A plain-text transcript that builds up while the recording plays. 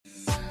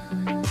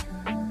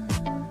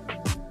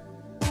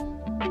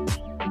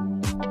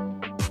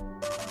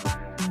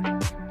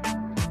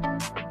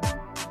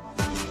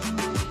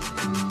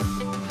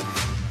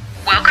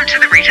to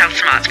the Retail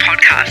Smarts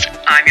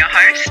podcast. I'm your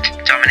host,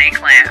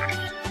 Dominique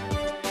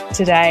Lamb.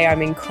 Today,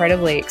 I'm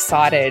incredibly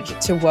excited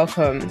to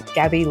welcome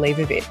Gabby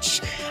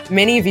Leibovich.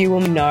 Many of you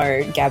will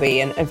know Gabby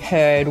and have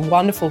heard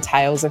wonderful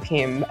tales of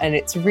him. And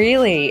it's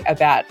really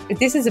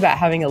this is about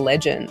having a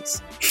legend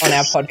on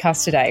our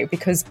podcast today,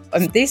 because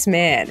this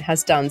man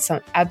has done some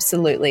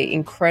absolutely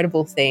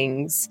incredible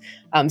things,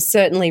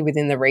 certainly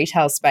within the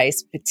retail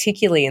space,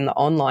 particularly in the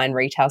online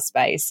retail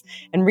space,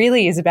 and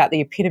really is about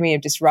the epitome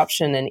of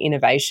disruption and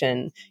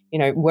innovation,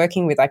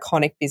 working with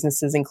iconic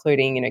businesses,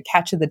 including,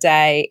 Catch of the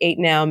Day, Eat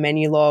Now,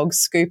 Menulog,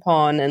 Scoop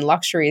On, and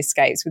Luxury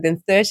Escapes.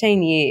 Within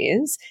 13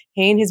 years,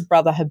 he and his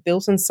brother have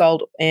built and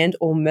sold and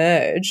or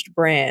merged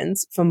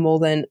brands for more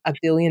than $1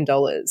 billion.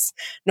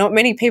 Not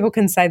many people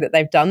can say that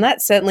they've done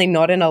that, certainly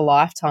not in a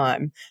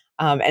lifetime.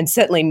 And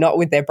certainly not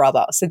with their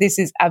brother. So this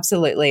is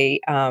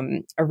absolutely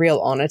a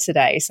real honour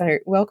today. So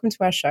welcome to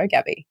our show,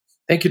 Gabby.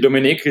 Thank you,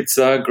 Dominique. It's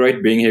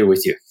great being here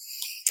with you.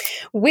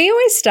 We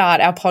always start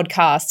our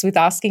podcasts with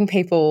asking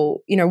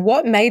people,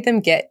 what made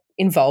them get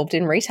involved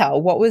in retail?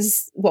 What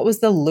was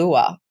the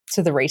lure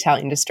to the retail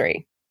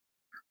industry?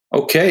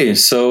 Okay,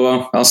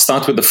 so I'll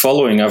start with the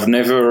following. I've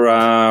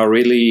never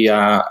really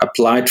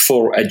applied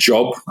for a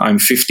job. I'm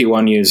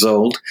 51 years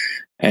old,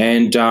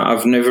 and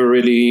I've never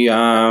really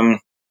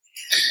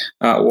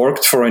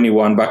worked for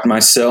anyone but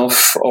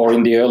myself, or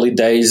in the early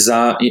days,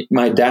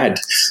 my dad.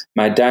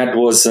 My dad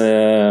was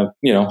a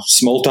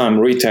small-time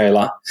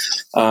retailer,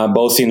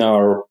 both in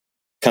our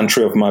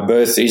country of my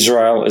birth,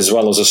 Israel, as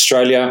well as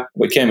Australia.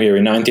 We came here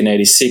in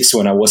 1986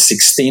 when I was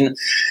 16.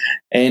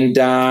 And,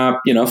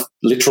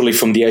 literally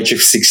from the age of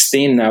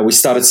 16, we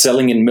started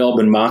selling in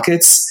Melbourne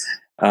markets,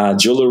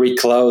 jewelry,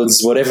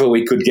 clothes, whatever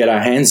we could get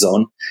our hands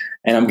on.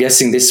 And I'm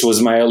guessing this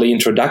was my early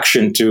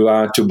introduction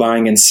to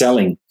buying and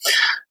selling.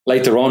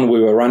 Later on,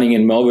 we were running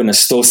in Melbourne a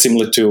store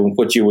similar to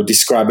what you would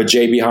describe a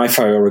JB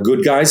Hi-Fi or a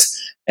Good Guys.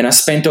 And I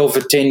spent over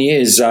 10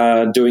 years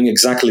doing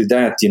exactly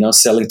that,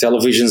 selling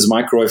televisions,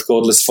 microwave,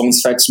 cordless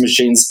phones, fax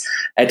machines,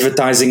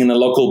 advertising in the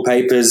local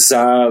papers,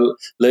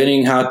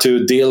 learning how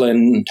to deal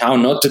and how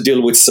not to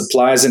deal with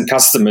suppliers and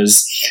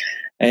customers.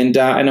 And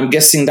I'm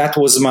guessing that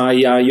was my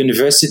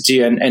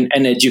university and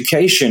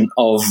education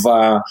of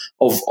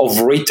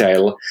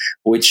retail,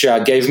 which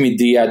gave me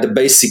the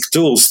basic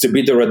tools to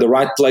be there at the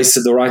right place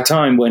at the right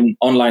time when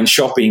online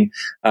shopping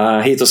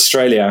hit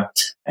Australia,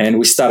 and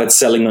we started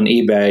selling on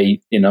eBay,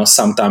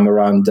 sometime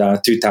around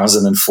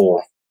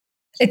 2004.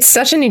 It's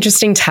such an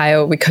interesting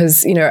tale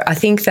because, I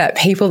think that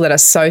people that are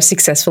so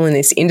successful in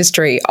this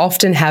industry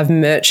often have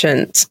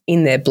merchant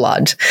in their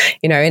blood,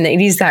 and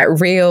it is that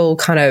real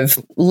kind of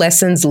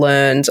lessons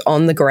learned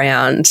on the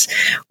ground.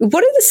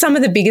 What are some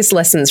of the biggest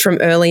lessons from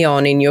early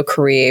on in your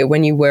career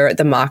when you were at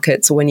the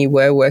markets or when you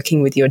were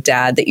working with your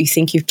dad that you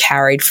think you've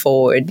carried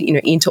forward,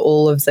 into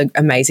all of the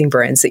amazing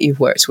brands that you've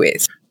worked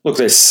with? Look,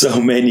 there's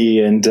so many,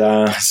 and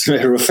as a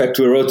matter of fact,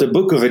 we wrote a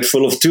book of it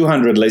full of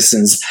 200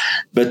 lessons.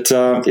 But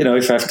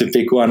if I have to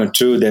pick one or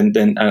two,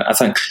 then I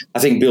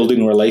think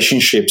building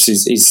relationships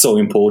is so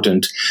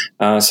important.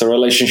 So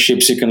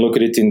relationships, you can look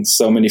at it in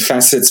so many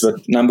facets,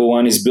 but number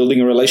one is building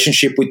a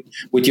relationship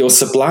with your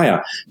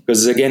supplier,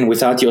 because again,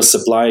 without your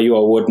supplier, you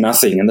are worth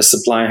nothing, and the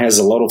supplier has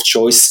a lot of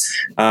choice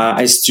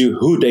as to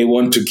who they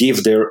want to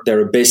give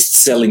their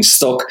best-selling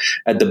stock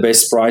at the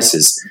best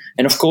prices,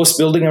 and of course,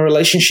 building a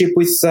relationship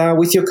with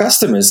your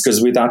customers,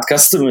 because without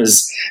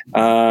customers,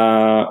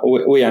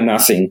 we are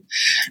nothing.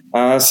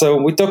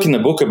 So we talk in the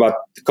book about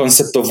the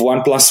concept of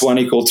 1 +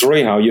 1 =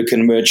 3, how you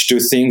can merge two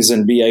things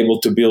and be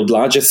able to build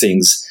larger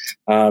things.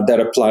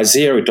 That applies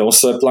here. It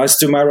also applies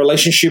to my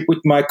relationship with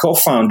my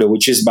co-founder,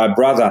 which is my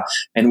brother,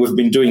 and we've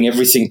been doing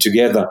everything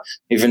together.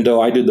 Even though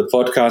I do the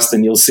podcast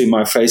and you'll see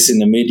my face in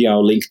the media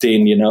or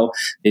LinkedIn,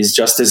 is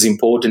just as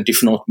important,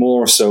 if not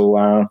more. So,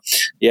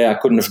 I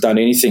couldn't have done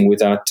anything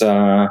without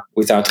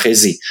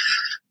Chezi.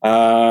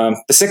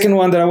 The second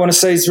one that I want to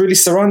say is really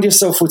surround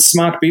yourself with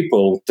smart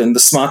people. And the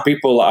smart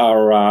people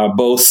are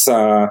both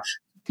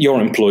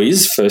your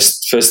employees,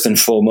 first and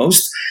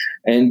foremost,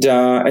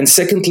 and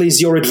secondly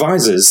is your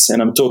advisors.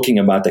 And I'm talking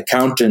about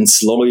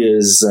accountants,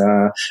 lawyers,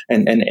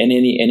 and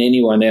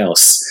anyone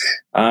else.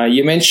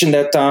 You mentioned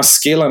that our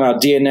skill and our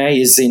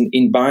DNA is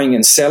in buying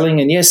and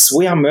selling. And yes,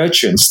 we are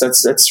merchants.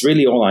 That's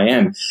really all I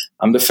am.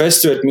 I'm the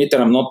first to admit that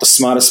I'm not the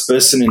smartest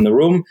person in the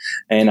room,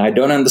 and I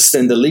don't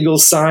understand the legal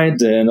side,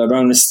 and I don't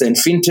understand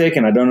fintech,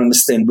 and I don't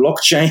understand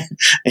blockchain,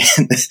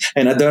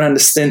 and I don't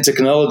understand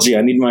technology.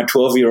 I need my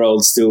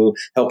 12-year-olds to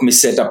help me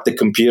set up the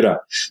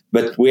computer.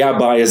 But we are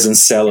buyers and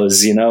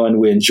sellers, and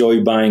we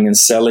enjoy buying and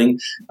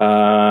selling.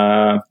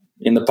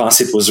 In the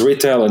past, it was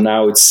retail, and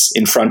now it's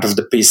in front of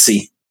the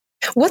PC.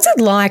 What's it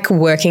like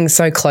working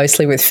so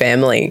closely with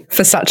family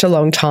for such a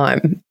long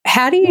time?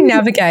 How do you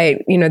navigate,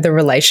 the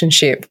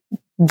relationship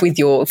with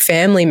your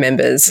family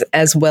members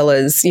as well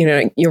as,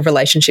 your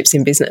relationships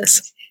in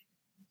business?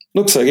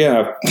 Look, so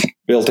I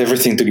built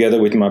everything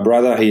together with my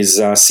brother. He's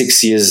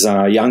 6 years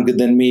younger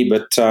than me,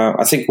 but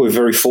I think we're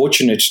very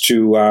fortunate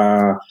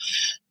to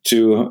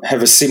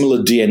have a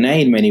similar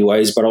DNA in many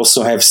ways, but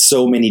also have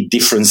so many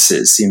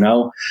differences.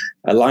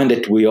 A line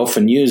that we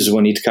often use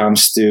when it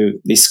comes to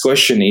this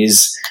question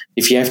is,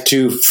 if you have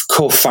two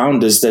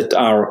co-founders that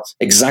are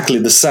exactly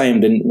the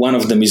same, then one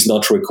of them is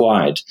not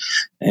required.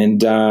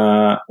 And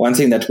one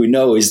thing that we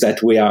know is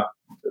that we are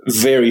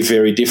very,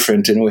 very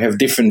different, and we have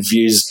different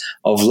views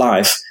of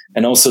life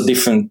and also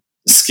different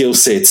skill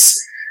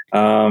sets.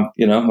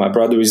 My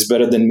brother is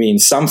better than me in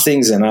some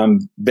things, and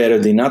I'm better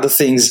than other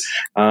things.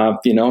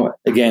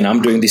 Again,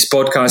 I'm doing this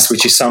podcast,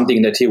 which is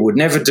something that he would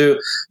never do,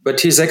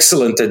 but he's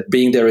excellent at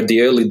being there at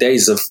the early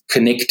days of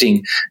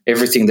connecting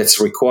everything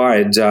that's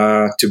required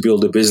to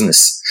build a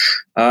business.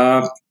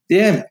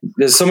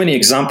 There's so many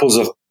examples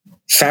of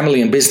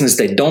family and business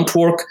that don't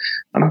work.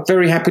 I'm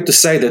very happy to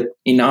say that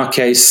in our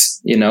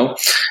case,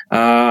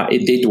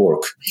 it did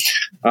work.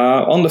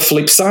 On the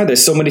flip side,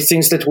 there's so many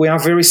things that we are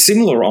very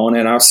similar on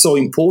and are so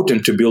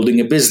important to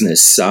building a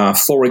business.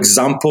 For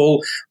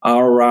example,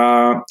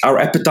 our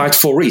appetite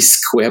for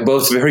risk. We are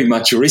both very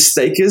much risk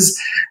takers,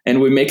 and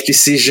we make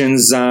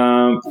decisions,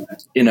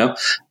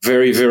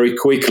 very, very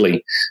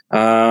quickly.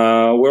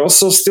 We're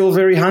also still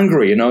very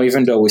hungry.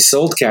 Even though we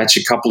sold Catch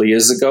a couple of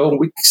years ago,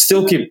 we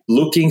still keep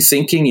looking,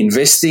 thinking,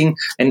 investing,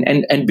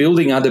 and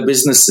building other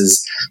businesses.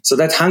 So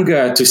that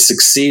hunger to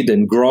succeed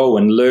and grow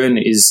and learn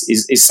is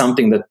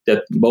something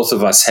that both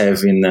of us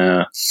have in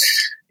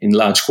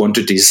large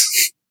quantities.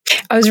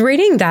 I was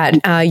reading that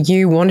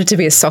you wanted to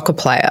be a soccer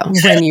player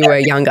when you were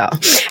younger,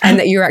 and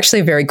that you're actually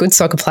a very good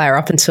soccer player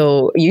up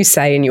until, you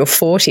say, in your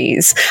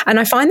 40s. And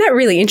I find that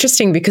really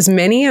interesting because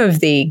many of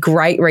the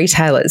great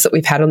retailers that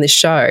we've had on this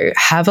show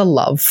have a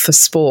love for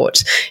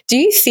sport. Do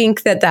you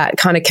think that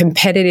kind of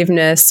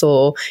competitiveness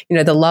or,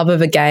 the love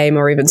of a game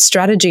or even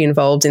strategy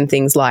involved in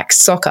things like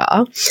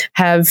soccer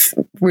have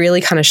really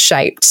kind of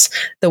shaped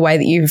the way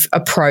that you've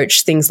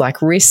approached things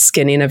like risk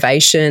and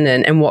innovation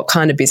and what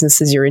kind of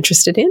businesses you're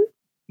interested in?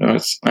 I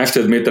have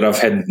to admit that I've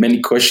had many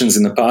questions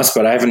in the past,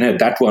 but I haven't had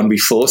that one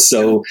before.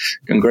 So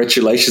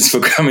congratulations for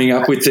coming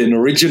up with an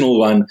original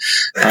one.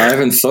 I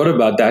haven't thought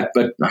about that,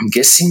 but I'm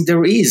guessing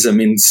there is. I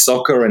mean,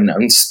 soccer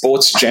and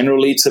sports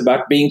generally, it's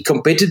about being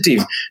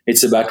competitive.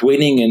 It's about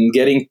winning and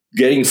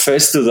getting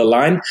first to the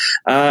line.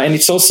 And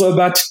it's also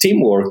about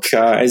teamwork,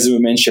 as we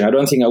mentioned. I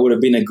don't think I would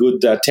have been a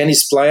good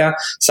tennis player.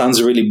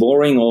 Sounds really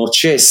boring, or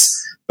chess.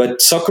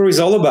 But soccer is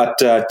all about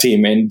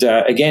team. And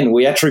again,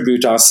 we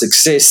attribute our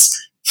success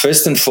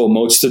first and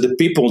foremost to the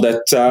people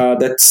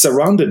that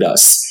surrounded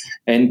us.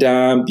 And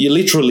you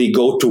literally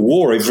go to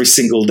war every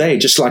single day,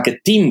 just like a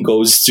team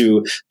goes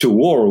to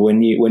war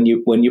when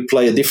you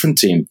play a different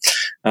team.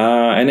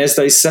 And as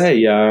they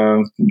say,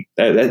 a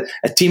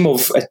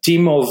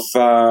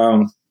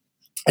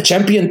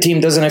champion team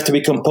doesn't have to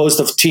be composed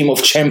of team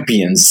of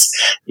champions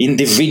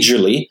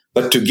individually,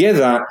 but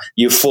together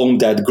you form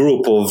that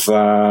group of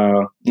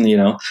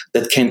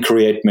that can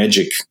create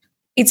magic.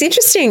 It's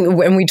interesting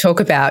when we talk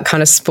about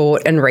kind of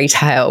sport and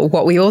retail,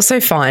 what we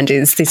also find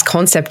is this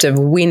concept of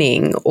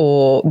winning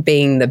or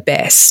being the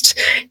best.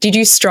 Did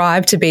you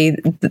strive to be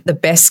the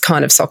best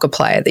kind of soccer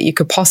player that you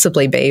could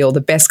possibly be, or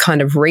the best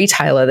kind of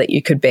retailer that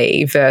you could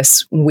be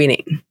versus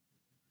winning?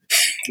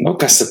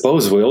 Look, I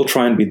suppose we all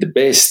try and be the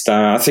best.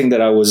 I think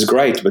that I was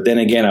great, but then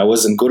again, I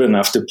wasn't good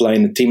enough to play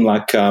in a team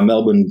like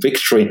Melbourne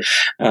Victory,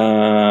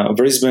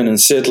 Brisbane, and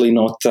certainly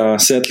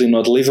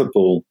not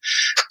Liverpool.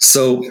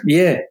 So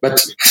yeah,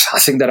 but I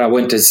think that I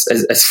went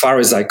as far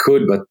as I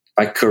could, but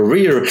my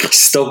career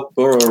stopped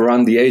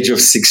around the age of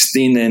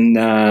 16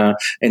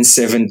 and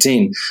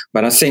 17.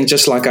 But I think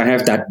just like I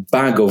have that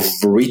bag of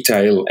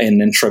retail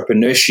and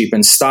entrepreneurship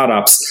and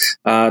startups,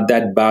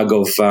 that bag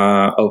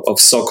of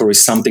soccer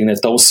is something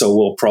that also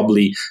will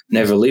probably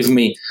never leave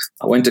me.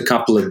 I went a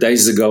couple of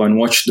days ago and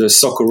watched the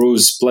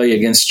Socceroos play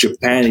against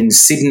Japan in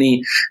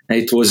Sydney.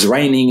 It was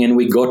raining and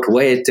we got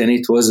wet, and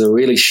it was a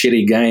really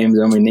shitty game,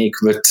 Dominique,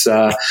 but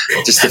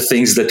just the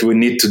things that we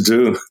need to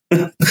do.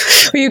 Well,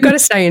 you've got to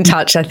stay in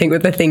touch, I think,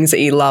 with the things that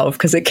you love,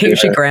 because it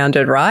keeps you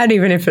grounded, right?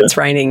 Even if it's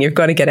raining, you've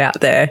got to get out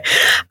there.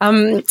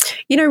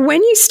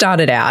 When you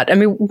started out, I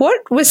mean,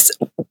 what was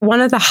one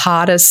of the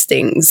hardest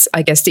things,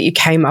 I guess, that you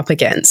came up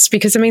against?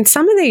 Because, I mean,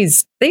 some of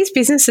these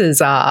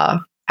businesses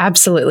are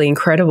absolutely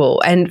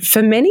incredible. And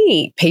for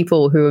many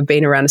people who have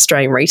been around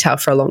Australian retail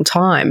for a long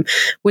time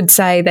would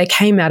say they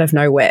came out of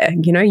nowhere.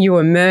 You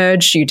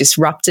emerged, you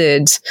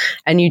disrupted,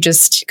 and you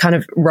just kind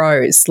of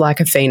rose like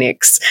a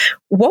phoenix.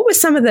 What were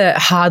some of the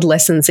hard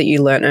lessons that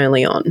you learned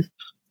early on?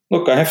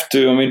 Look,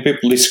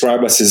 people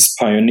describe us as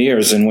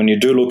pioneers, and when you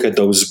do look at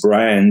those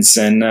brands,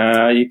 and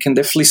you can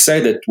definitely say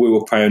that we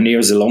were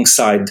pioneers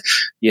alongside,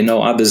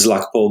 others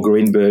like Paul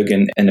Greenberg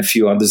and a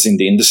few others in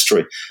the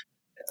industry.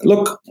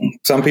 Look,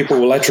 some people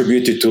will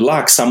attribute it to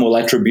luck. Some will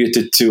attribute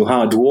it to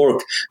hard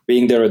work,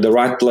 being there at the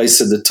right place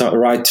at the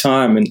right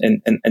time,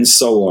 and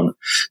so on.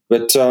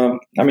 But,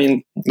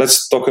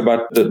 let's talk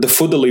about the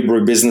food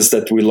delivery business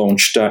that we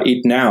launched,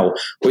 Eat Now.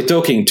 We're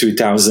talking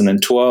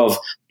 2012.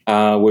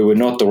 We were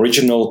not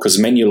original because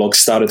Menulog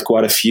started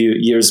quite a few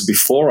years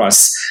before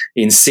us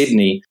in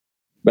Sydney.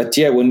 But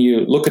yeah, when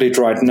you look at it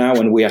right now,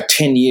 and we are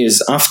 10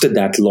 years after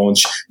that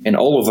launch, and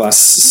all of us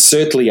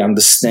certainly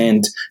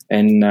understand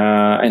and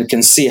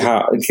can see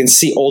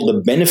all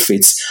the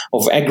benefits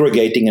of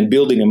aggregating and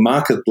building a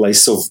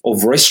marketplace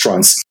of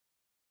restaurants.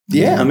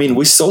 Yeah, I mean,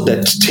 we saw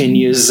that 10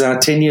 years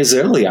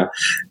earlier,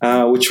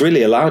 which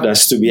really allowed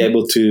us to be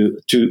able to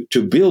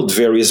build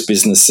various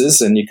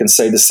businesses. And you can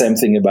say the same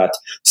thing about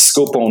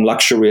Scoopon,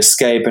 Luxury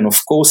Escape, and of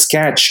course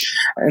Catch.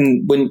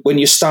 And when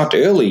you start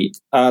early,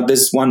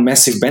 there's one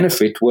massive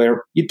benefit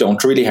where you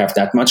don't really have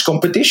that much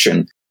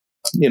competition.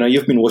 You know,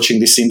 you've been watching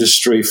this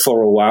industry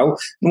for a while.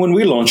 And when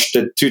we launched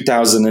the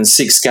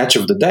 2006 Catch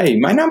of the Day,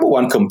 my number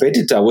one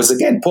competitor was,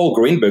 again, Paul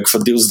Greenberg for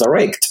Deals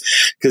Direct.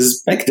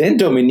 Because back then,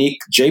 Dominique,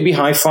 JB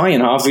Hi-Fi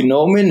and Harvey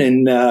Norman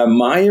and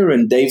Meyer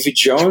and David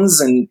Jones,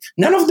 and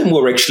none of them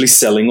were actually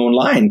selling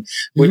online,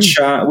 which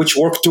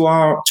worked to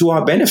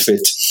our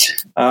benefit.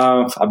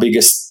 Our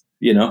biggest,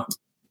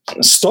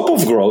 stop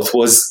of growth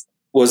was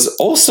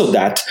also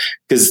that,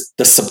 because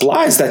the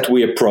suppliers that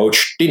we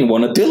approached didn't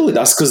want to deal with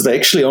us, because they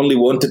actually only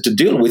wanted to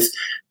deal with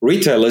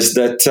retailers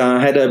that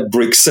had a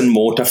bricks and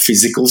mortar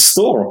physical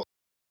store.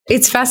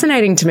 It's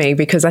fascinating to me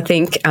because I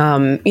think,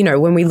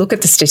 when we look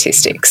at the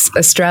statistics,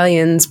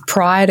 Australians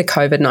prior to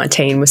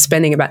COVID-19 were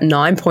spending about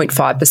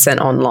 9.5%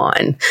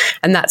 online.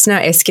 And that's now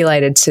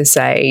escalated to,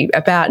 say,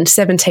 about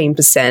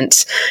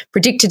 17%,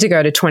 predicted to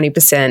go to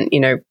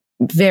 20%,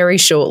 very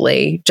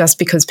shortly, just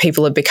because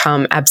people have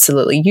become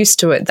absolutely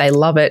used to it. They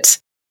love it.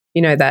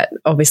 That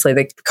obviously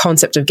the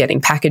concept of getting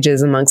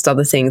packages, amongst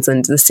other things,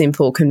 and the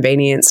simple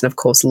convenience and, of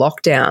course,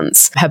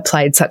 lockdowns have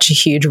played such a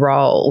huge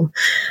role.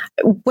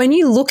 When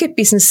you look at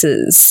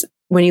businesses,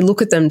 when you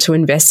look at them to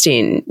invest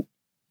in,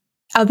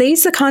 are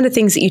these the kind of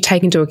things that you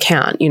take into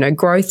account?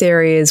 Growth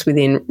areas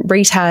within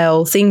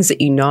retail, things that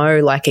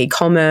like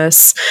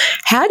e-commerce.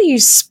 How do you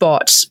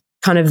spot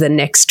kind of the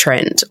next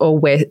trend or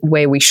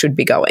where we should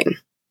be going?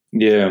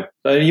 Yeah,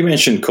 you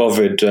mentioned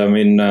COVID. I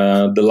mean,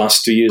 the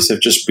last 2 years have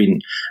just been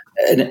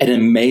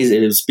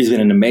it's been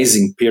an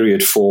amazing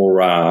period for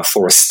a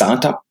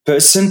startup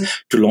person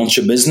to launch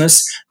a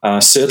business.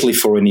 Certainly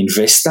for an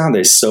investor,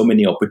 there's so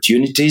many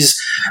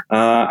opportunities,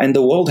 and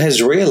the world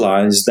has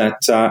realized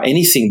that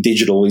anything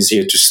digital is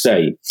here to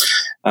stay.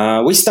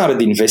 We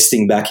started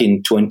investing back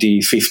in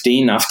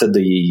 2015 after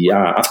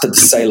the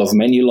sale of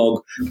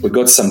Menulog. We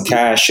got some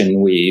cash,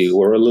 and we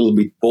were a little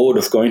bit bored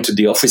of going to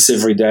the office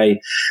every day,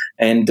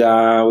 and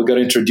we got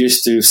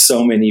introduced to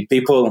so many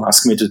people.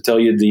 Asked me to tell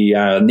you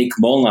the Nick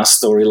Molnar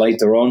story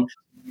later on.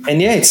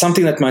 And yeah, it's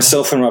something that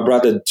myself and my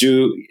brother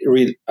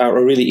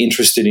are really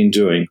interested in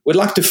doing. We'd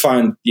like to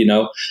find,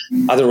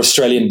 other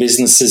Australian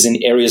businesses in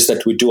areas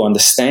that we do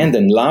understand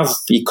and love.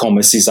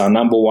 E-commerce is our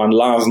number one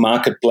love.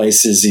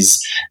 Marketplaces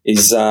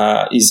is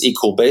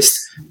equal best.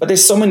 But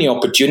there's so many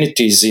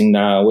opportunities in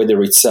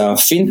whether it's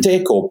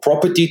fintech or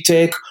property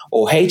tech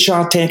or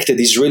HR tech that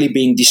is really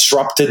being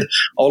disrupted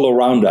all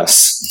around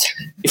us.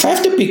 If I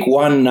have to pick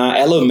one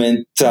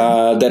element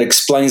that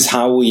explains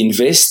how we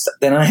invest,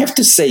 then I have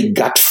to say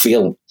gut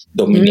feel.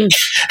 Dominique,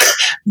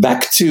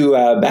 back to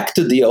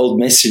the old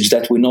message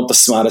that we're not the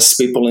smartest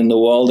people in the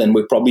world, and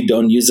we probably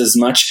don't use as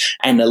much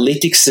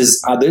analytics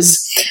as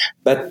others.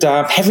 But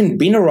having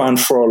been around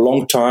for a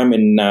long time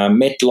and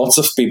met lots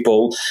of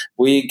people,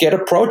 we get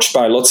approached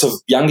by lots of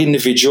young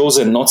individuals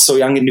and not so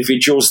young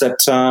individuals that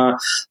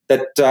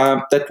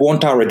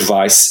want our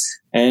advice.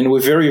 And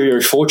we're very,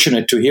 very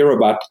fortunate to hear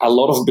about a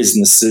lot of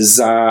businesses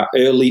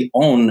early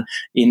on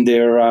in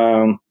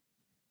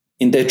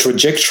their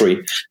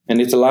trajectory.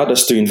 And it allowed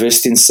us to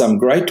invest in some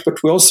great,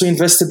 but we also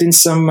invested in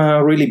some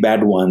really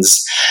bad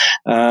ones.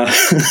 But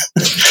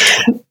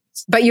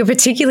you're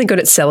particularly good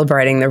at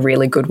celebrating the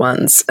really good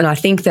ones. And I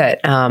think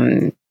that,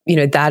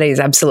 that is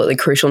absolutely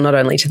crucial, not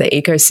only to the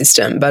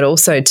ecosystem, but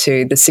also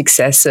to the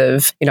success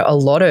of,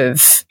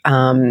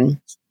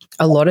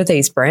 a lot of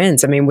these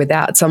brands. I mean,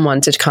 without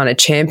someone to kind of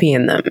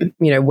champion them,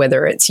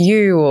 whether it's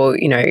you or,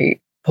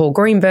 Paul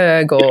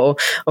Greenberg or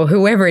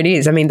whoever it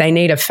is. I mean, they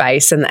need a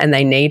face and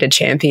they need a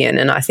champion.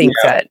 And I think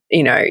that,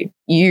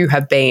 you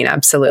have been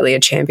absolutely a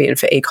champion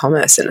for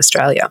e-commerce in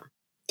Australia.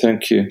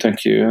 Thank you.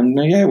 And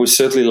we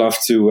certainly love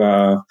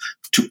to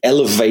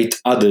elevate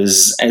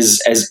others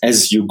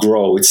as you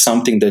grow. It's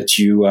something that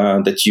you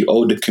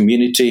owe the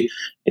community.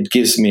 It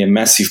gives me a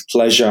massive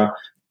pleasure.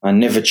 I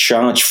never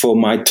charge for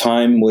my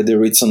time,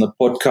 whether it's on a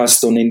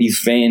podcast, on an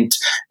event.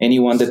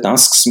 Anyone that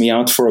asks me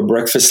out for a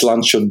breakfast,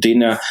 lunch, or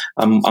dinner,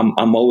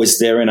 I'm always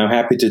there, and I'm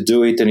happy to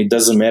do it. And it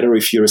doesn't matter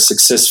if you're a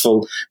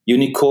successful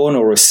unicorn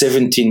or a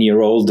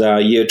 17-year-old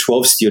year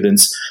 12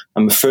 student.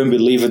 I'm a firm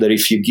believer that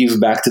if you give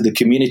back to the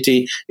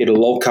community,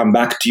 it'll all come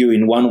back to you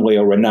in one way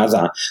or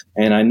another.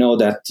 And I know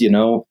that,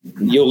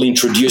 you'll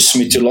introduce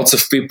me to lots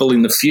of people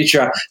in the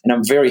future, and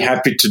I'm very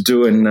happy to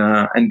do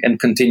and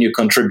continue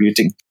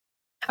contributing.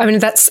 I mean,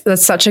 that's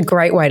such a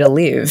great way to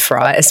live,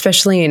 right?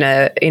 Especially in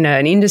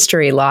an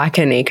industry like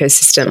an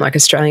ecosystem like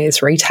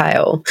Australia's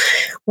retail.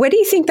 Where do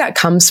you think that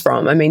comes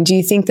from? I mean, do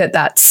you think that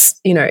that's,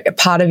 a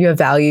part of your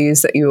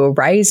values that you were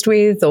raised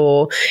with,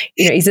 or,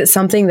 is it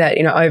something that,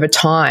 over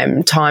time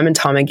and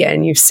time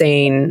again, you've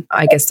seen,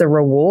 I guess, the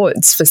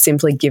rewards for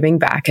simply giving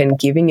back and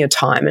giving your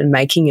time and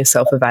making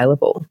yourself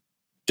available?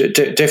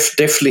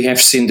 Definitely have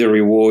seen the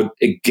reward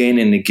again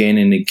and again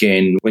and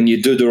again. When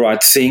you do the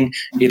right thing,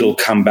 it'll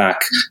come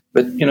back.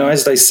 But,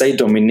 as they say,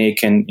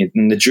 Dominique, and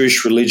in the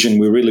Jewish religion,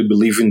 we really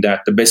believe in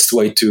that. The best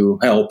way to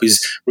help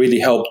is really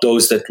help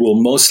those that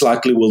will most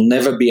likely will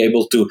never be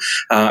able to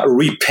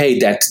repay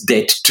that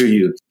debt to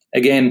you.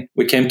 Again,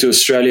 we came to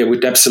Australia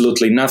with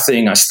absolutely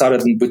nothing. I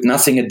started with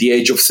nothing at the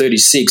age of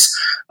 36.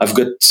 I've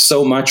got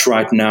so much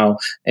right now.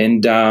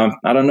 And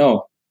I don't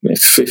know.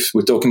 If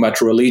we're talking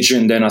about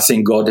religion, then I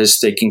think God has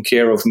taken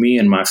care of me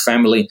and my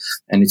family,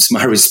 and it's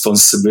my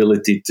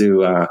responsibility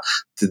to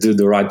do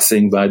the right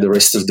thing by the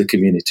rest of the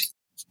community.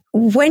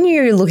 When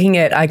you're looking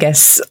at, I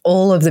guess,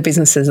 all of the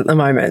businesses at the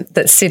moment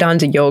that sit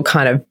under your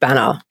kind of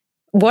banner,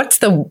 what's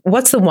the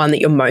one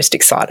that you're most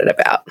excited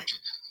about?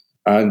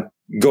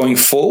 Going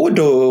forward,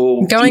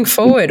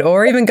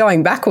 or even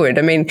going backward?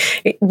 I mean,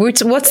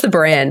 what's the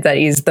brand that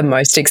is the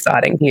most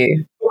exciting to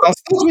you? I'll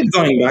start with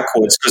going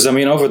backwards because,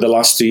 over the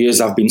last 2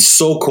 years, I've been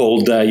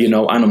so-called,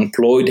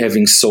 unemployed,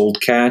 having sold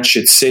Catch,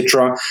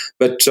 etc.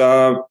 But,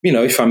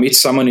 if I meet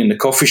someone in the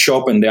coffee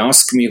shop and they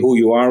ask me who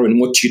you are and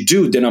what you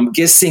do, then I'm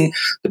guessing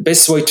the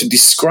best way to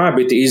describe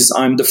it is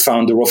I'm the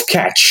founder of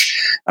Catch.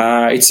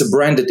 It's a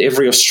brand that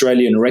every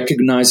Australian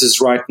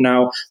recognizes right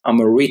now. I'm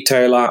a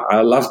retailer.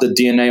 I love the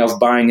DNA of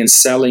buying and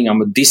selling.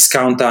 I'm a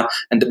discounter.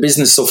 And the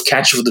business of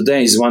Catch of the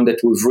Day is one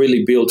that we've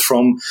really built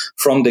from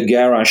the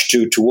garage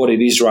to what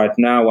it is right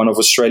now. One of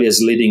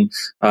Australia's leading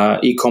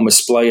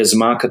e-commerce players,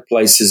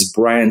 marketplaces,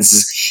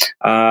 brands,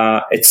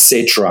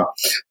 etc.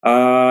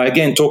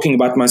 Again, talking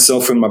about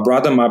myself and my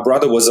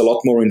brother was a lot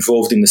more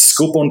involved in the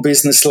coupon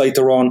business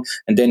later on,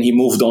 and then he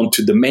moved on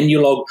to the menu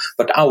log.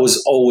 But I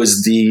was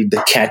always the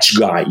Catch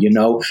guy,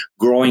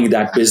 growing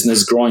that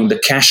business, growing the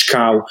cash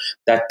cow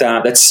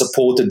that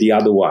supported the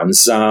other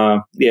ones.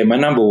 My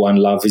number one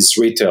love is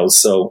retail,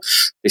 so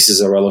this is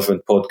a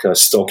relevant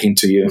podcast talking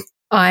to you.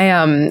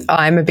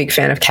 I'm a big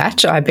fan of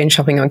Catch. I've been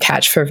shopping on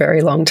Catch for a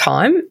very long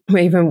time,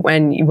 even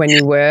when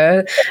you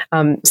were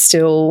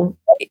still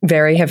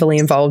very heavily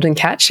involved in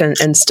Catch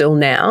and still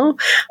now.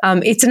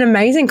 It's an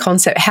amazing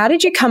concept. How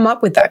did you come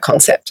up with that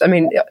concept? I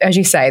mean, as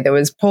you say, there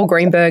was Paul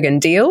Greenberg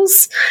and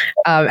Deals,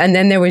 and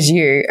then there was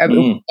you.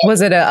 Was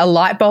it a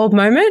light bulb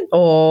moment,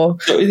 or?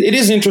 So it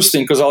is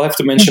interesting because I'll have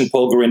to mention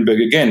Paul Greenberg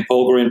again.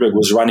 Paul Greenberg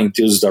was running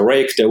Deals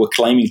Direct. They were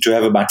claiming to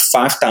have about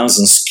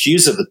 5,000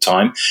 SKUs at the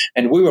time,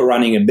 and we were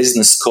running a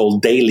business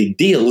called Daily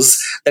Deals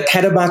that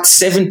had about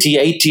 70,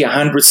 80,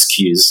 100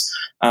 SKUs.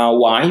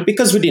 Why?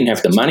 Because we didn't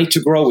have the money to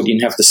grow. We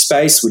didn't have the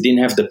space. We didn't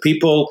have the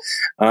people.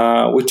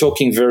 We're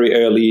talking very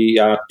early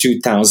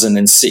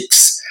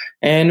 2006.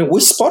 And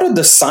we spotted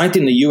the site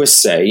in the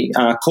USA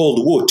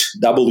called Woot,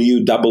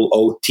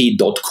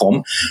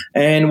 WOOT.com.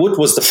 And Woot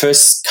was the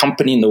first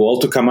company in the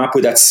world to come up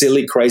with that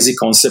silly, crazy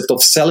concept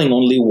of selling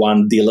only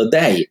one deal a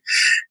day.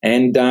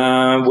 And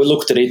we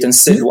looked at it and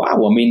said,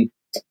 wow,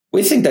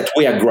 we think that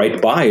we are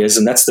great buyers,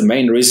 and that's the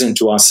main reason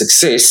to our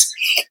success.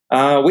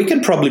 We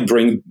can probably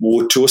bring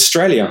Woot to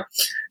Australia.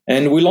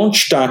 And we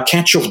launched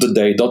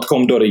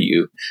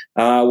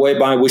catchoftheday.com.au,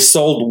 whereby we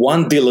sold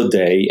one deal a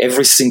day,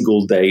 every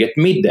single day at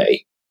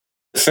midday.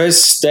 The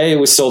first day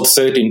we sold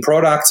 13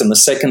 products, and the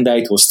second day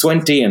it was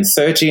 20 and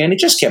 30, and it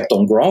just kept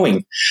on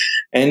growing.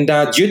 And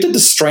due to the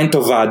strength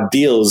of our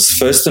deals,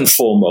 first and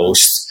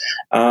foremost,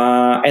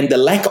 and the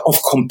lack of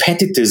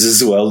competitors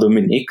as well,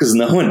 Dominique, because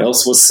no one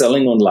else was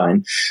selling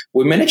online,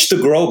 we managed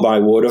to grow by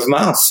word of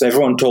mouth.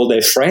 Everyone told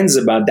their friends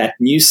about that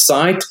new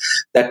site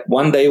that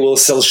one day will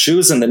sell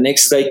shoes and the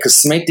next day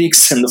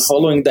cosmetics and the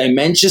following day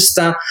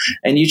Manchester,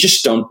 and you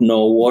just don't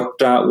know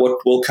what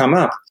will come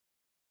up.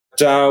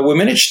 We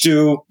managed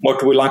to,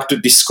 what we like to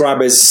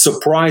describe as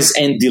surprise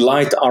and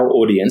delight our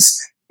audience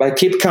by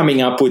keep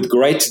coming up with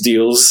great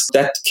deals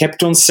that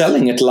kept on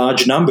selling at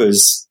large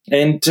numbers.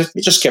 And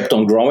it just kept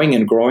on growing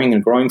and growing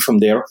and growing from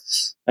there.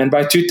 And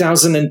by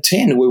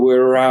 2010, we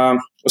were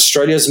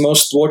Australia's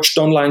most watched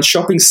online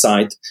shopping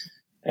site.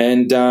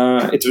 And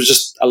it was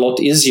just a lot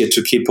easier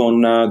to keep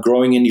on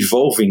growing and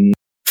evolving.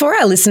 For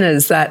our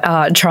listeners that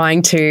are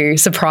trying to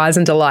surprise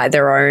and delight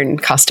their own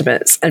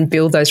customers and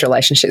build those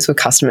relationships with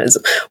customers,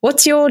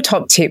 what's your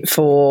top tip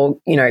for,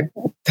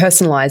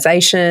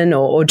 personalization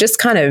or just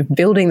kind of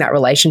building that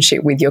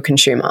relationship with your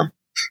consumer?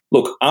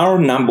 Look, our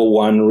number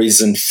one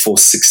reason for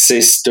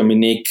success,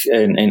 Dominique,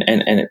 and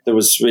there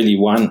was really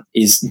one,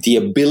 is the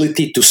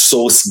ability to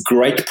source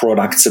great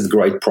products at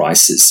great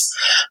prices.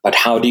 But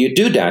how do you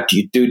do that?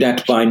 You do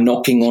that by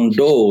knocking on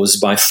doors,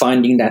 by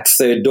finding that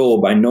third door,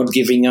 by not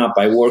giving up,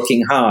 by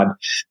working hard,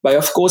 by,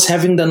 of course,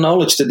 having the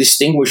knowledge to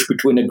distinguish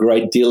between a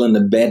great deal and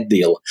a bad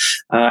deal.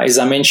 As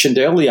I mentioned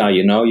earlier,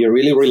 you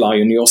really rely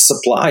on your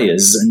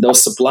suppliers, and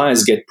those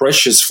suppliers get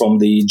pressures from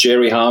the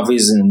Jerry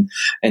Harveys and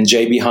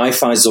JB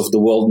Hi-Fis of the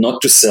world not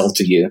to sell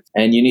to you.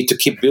 And you need to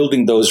keep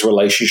building those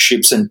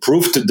relationships and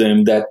prove to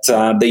them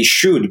that they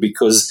should,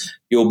 because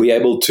you'll be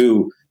able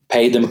to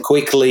pay them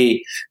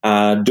quickly,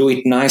 do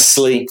it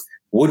nicely.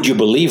 Would you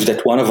believe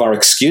that one of our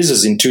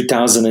excuses in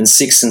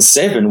 2006 and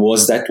 7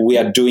 was that we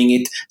are doing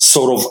it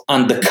sort of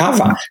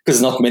undercover,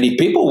 because not many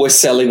people were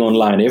selling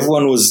online.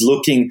 Everyone was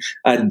looking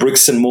at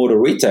bricks and mortar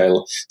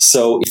retail.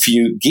 So if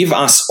you give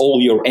us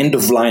all your end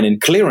of line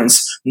and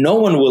clearance, no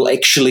one will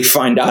actually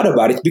find out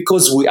about it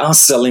because we are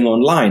selling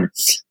online.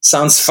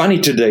 Sounds funny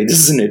today,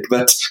 doesn't it?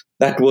 But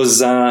that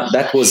was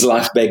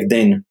life back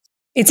then.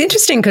 It's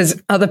interesting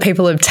because other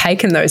people have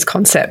taken those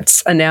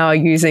concepts and now are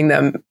using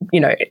them,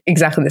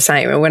 exactly the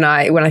same. And when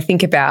I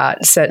think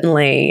about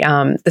certainly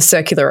the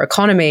circular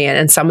economy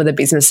and some of the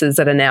businesses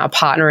that are now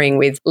partnering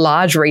with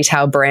large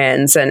retail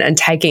brands and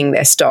taking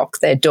their stock,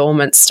 their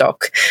dormant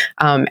stock,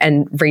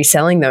 and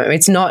reselling them,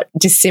 it's not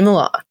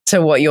dissimilar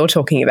to what you're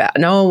talking about.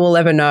 No one will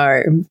ever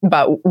know,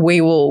 but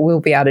we'll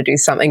be able to do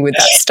something with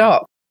that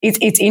stock.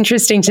 It's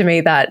interesting to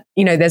me that,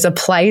 there's a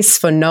place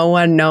for no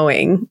one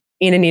knowing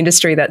in an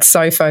industry that's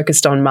so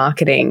focused on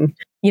marketing.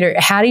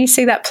 How do you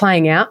see that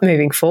playing out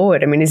moving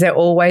forward? I mean, is there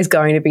always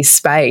going to be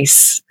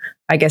space,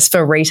 I guess,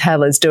 for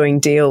retailers doing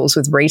deals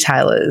with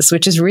retailers,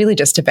 which is really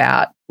just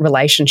about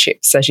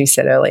relationships, as you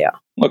said earlier?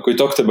 Look, we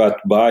talked about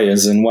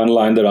buyers, and one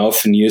line that I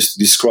often use to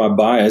describe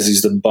buyers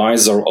is that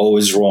buyers are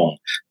always wrong.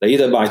 They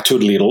either buy too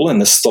little and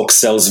the stock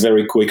sells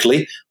very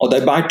quickly, or they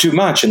buy too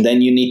much, and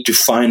then you need to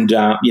find,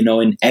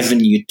 an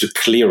avenue to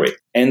clear it.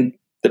 And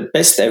the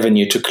best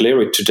avenue to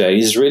clear it today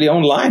is really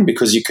online,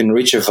 because you can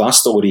reach a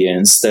vast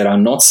audience that are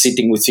not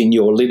sitting within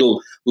your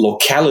little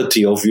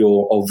locality of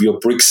your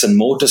bricks and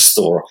mortar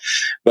store.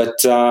 But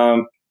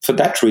for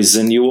that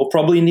reason, you will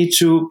probably need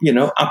to,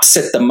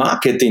 upset the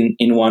market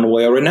in one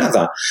way or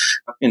another.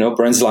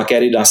 Brands like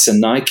Adidas and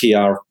Nike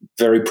are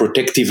very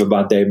protective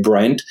about their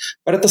brand,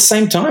 but at the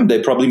same time,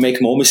 they probably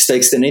make more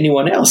mistakes than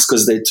anyone else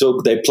because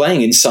they're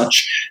playing in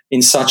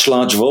such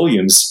large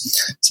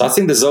volumes. So I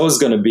think there's always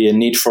going to be a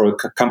need for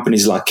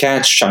companies like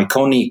Catch,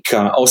 Iconic,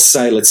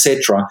 Ossale,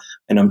 etc.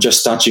 And I'm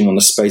just touching on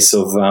the space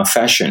of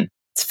fashion.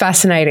 It's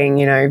fascinating,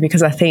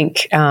 because I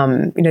think,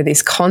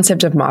 this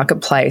concept of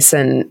marketplace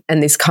and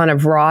this kind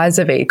of rise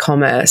of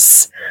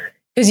e-commerce,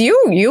 because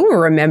you'll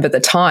remember the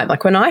time,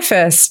 like when I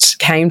first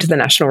came to the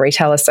National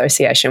Retail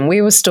Association,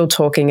 we were still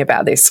talking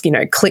about this,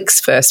 clicks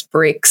first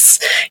bricks.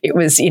 It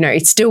was,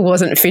 it still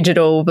wasn't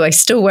phygital. They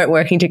still weren't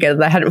working together.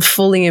 They hadn't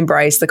fully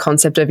embraced the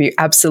concept of you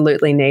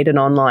absolutely need an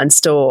online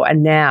store.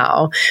 And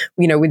now,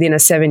 within a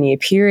 7-year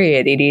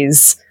period, it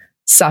is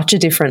such a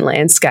different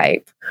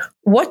landscape.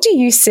 What do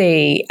you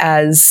see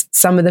as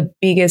some of the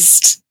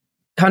biggest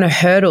kind of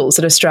hurdles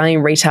that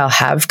Australian retail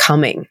have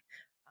coming?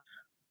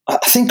 I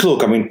think,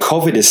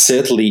 COVID has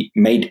certainly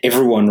made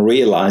everyone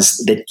realize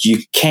that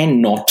you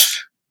cannot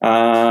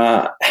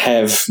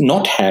have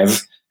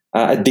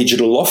a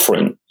digital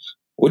offering.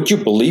 Would you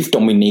believe,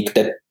 Dominique,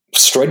 that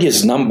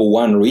Australia's number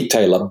one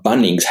retailer,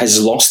 Bunnings, has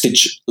launched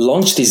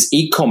its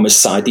e-commerce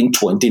site in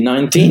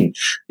 2019.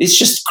 It's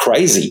just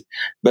crazy,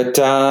 but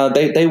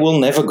they will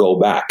never go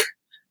back.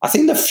 I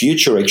think the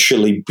future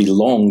actually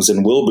belongs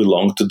and will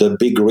belong to the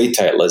big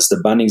retailers, the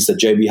Bunnings, the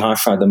JB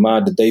Hi-Fi, the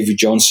Mart, the David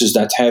Johnsons,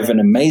 that have an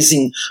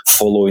amazing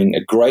following,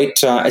 a great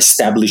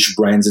established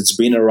brand that's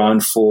been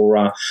around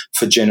for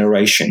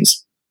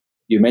generations.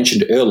 You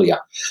mentioned earlier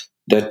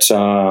that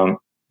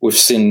we've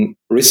seen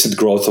recent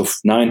growth of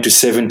 9 to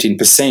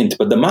 17%,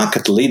 but the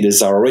market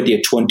leaders are already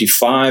at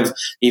 25,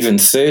 even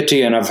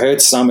 30, and I've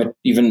heard some at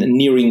even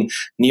nearing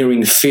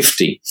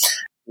 50.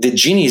 The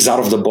genie is out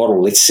of the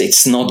bottle.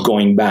 It's not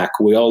going back.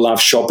 We all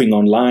love shopping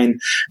online,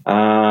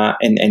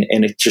 and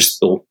it just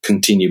will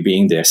continue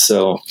being there.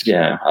 So,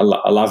 yeah,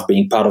 I love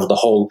being part of the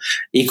whole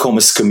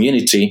e-commerce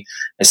community,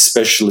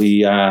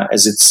 especially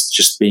as it's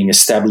just being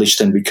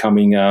established and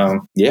becoming,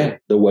 the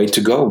way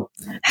to go.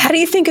 How do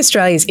you think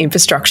Australia's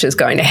infrastructure is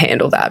going to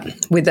handle that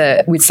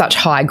with such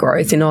high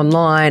growth in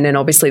online, and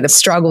obviously the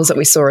struggles that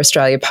we saw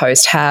Australia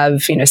Post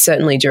have,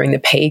 certainly during the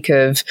peak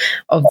of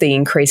the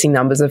increasing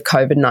numbers of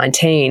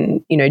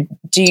COVID-19?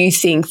 Do you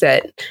think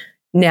that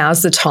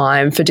now's the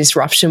time for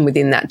disruption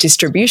within that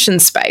distribution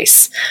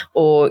space?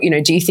 Or,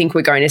 do you think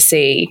we're going to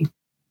see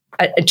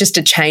just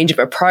a change of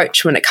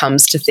approach when it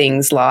comes to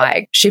things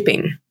like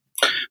shipping?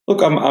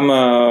 Look, I'm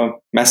a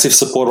massive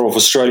supporter of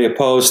Australia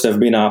Post. They've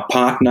been our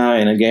partner,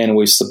 and again,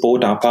 we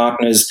support our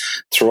partners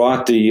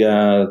throughout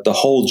the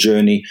whole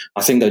journey.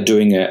 I think they're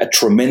doing a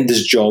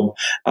tremendous job.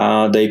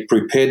 They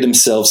prepared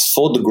themselves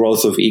for the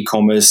growth of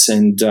e-commerce,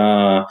 and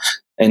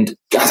And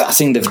I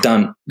think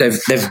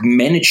they've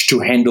managed to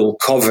handle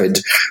COVID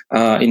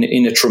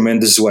in a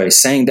tremendous way.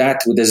 Saying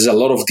that, there's a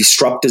lot of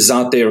disruptors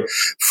out there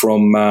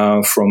from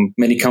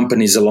many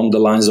companies along the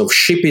lines of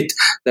Shipit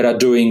that are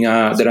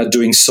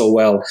doing so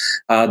well.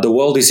 The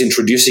world is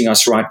introducing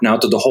us right now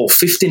to the whole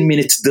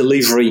 15-minute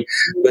delivery.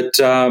 But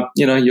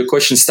your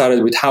question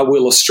started with how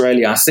will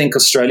Australia? I think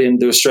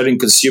the Australian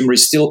consumer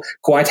is still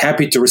quite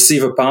happy to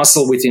receive a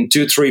parcel within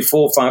 2, 3,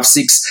 4, 5,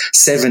 6,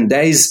 7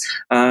 days.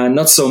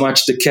 Not so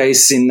much the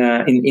case in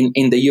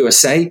the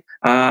USA.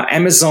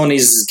 Amazon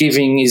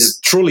is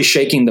truly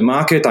shaking the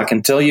market. I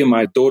can tell you,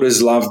 my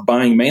daughters love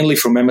buying mainly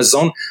from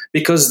Amazon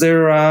because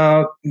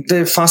they're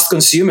fast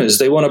consumers.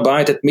 They want to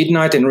buy it at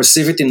midnight and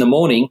receive it in the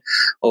morning,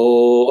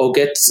 or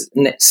get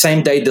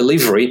same day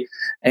delivery.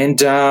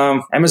 And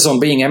Amazon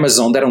being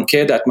Amazon, they don't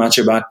care that much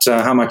about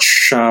how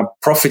much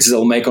profits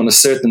they'll make on a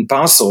certain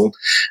parcel.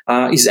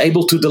 Is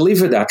able to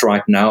deliver that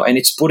right now, and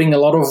it's putting a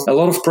lot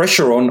of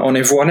pressure on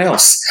everyone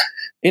else.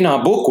 In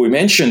our book, we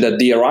mentioned that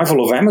the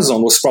arrival of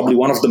Amazon was probably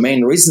one of the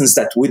main reasons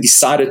that we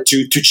decided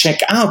to check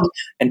out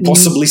and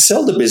possibly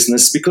sell the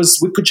business, because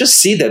we could just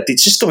see that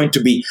it's just going to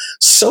be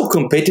so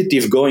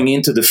competitive going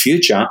into the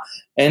future.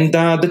 And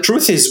the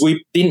truth is,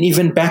 we didn't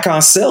even back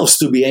ourselves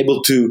to be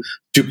able to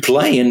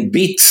play and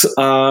beat,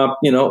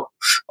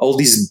 all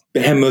these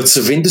behemoths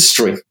of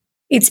industry.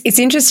 It's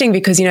interesting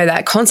because,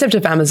 that concept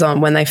of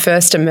Amazon, when they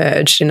first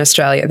emerged in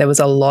Australia, there was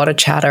a lot of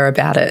chatter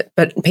about it,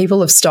 but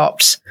people have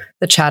stopped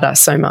the chatter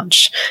so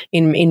much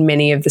in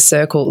many of the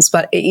circles.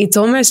 But it's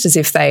almost as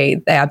if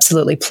they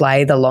absolutely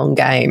play the long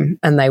game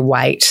and they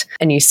wait,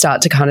 and you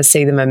start to kind of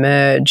see them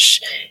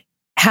emerge.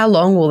 How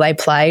long will they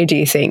play, do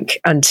you think,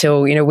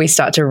 until, we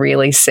start to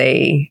really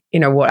see,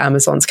 what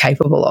Amazon's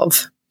capable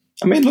of?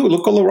 I mean,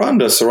 look all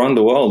around us, around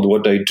the world,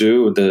 what they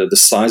do, the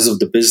size of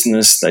the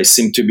business. They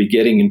seem to be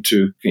getting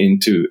into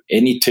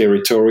any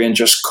territory and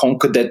just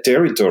conquer that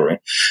territory.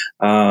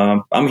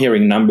 I'm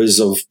hearing numbers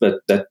of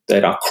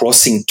that are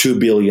crossing $2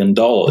 billion.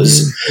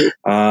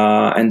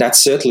 And that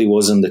certainly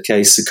wasn't the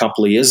case a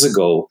couple of years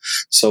ago.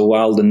 So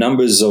while the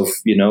numbers of,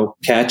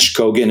 Catch,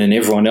 Kogan, and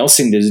everyone else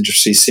in the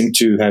industry seem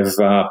to have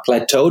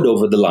plateaued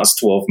over the last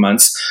 12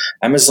 months,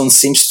 Amazon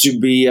seems to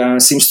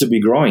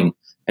be growing.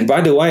 And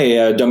by the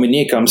way,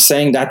 Dominique, I'm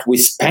saying that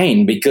with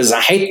pain because I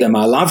hate them.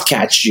 I love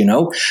Catch, and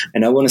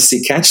I want to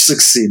see Catch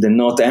succeed and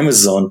not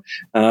Amazon.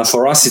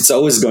 For us, it's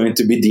always going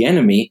to be the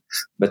enemy.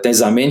 But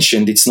as I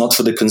mentioned, it's not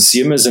for the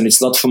consumers and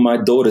it's not for my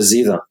daughters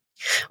either.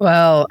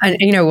 Well, and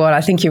you know what?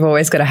 I think you've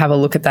always got to have a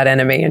look at that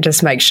enemy and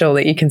just make sure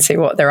that you can see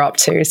what they're up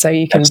to so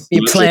you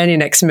plan your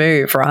next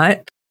move,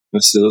 right?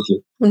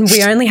 Absolutely.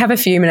 We only have a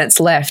few minutes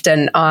left,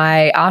 and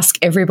I ask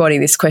everybody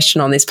this question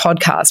on this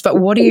podcast, but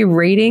what are you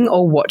reading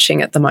or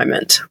watching at the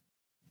moment?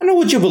 I know,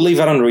 would you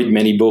believe I don't read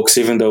many books,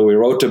 even though we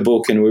wrote a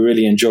book and we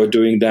really enjoy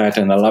doing that,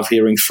 and I love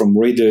hearing from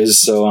readers,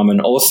 so I'm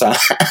an author.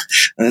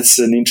 That's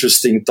an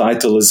interesting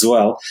title as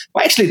well.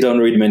 I actually don't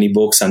read many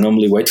books. I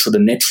normally wait for the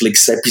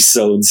Netflix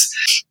episodes.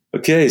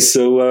 Okay,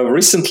 so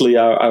recently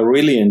I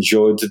really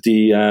enjoyed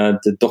the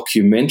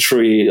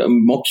documentaries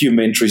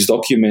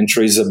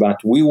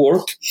about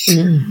WeWork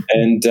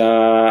and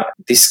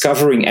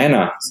Discovering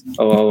Anna.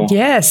 Oh,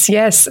 yes.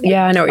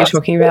 Yeah, I know what you're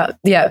talking about.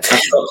 Yeah.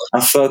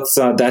 I thought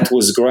that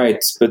was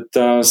great.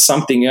 But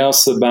something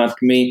else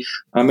about me,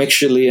 I'm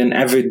actually an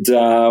avid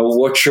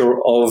watcher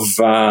of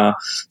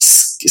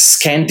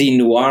Scandi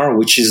Noir,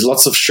 which is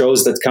lots of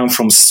shows that come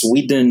from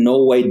Sweden,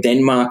 Norway,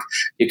 Denmark.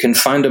 You can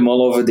find them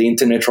all over the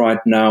internet right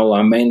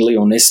now, mainly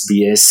on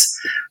SBS.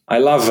 I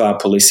love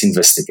police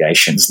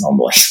investigations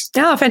normally.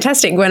 Oh,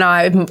 fantastic. What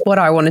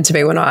I wanted to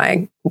be when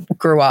I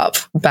grew up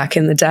back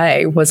in the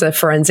day was a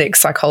forensic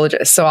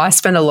psychologist. So I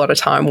spent a lot of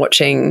time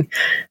watching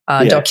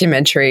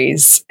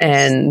documentaries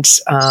and,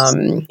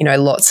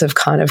 lots of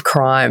kind of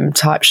crime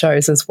type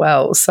shows as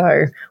well.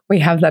 So we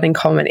have that in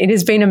common. It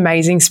has been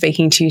amazing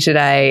speaking to you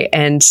today,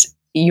 and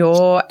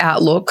your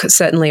outlook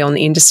certainly on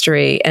the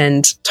industry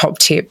and top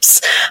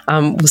tips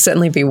will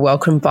certainly be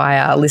welcomed by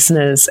our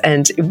listeners.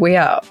 And we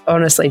are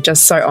honestly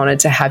just so honoured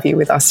to have you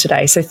with us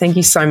today. So thank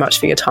you so much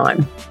for your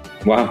time.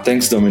 Wow.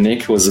 Thanks,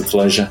 Dominique. It was a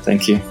pleasure.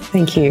 Thank you.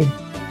 Thank you.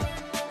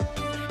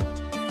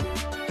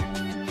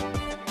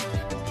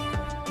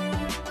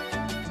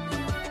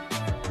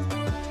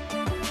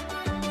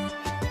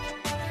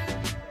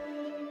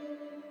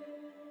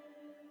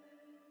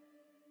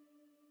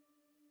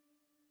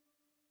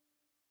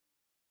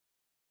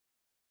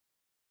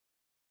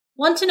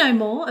 Want to know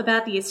more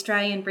about the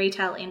Australian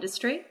retail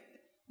industry?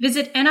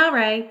 Visit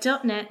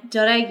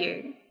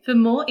nra.net.au for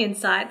more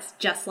insights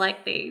just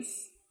like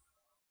these.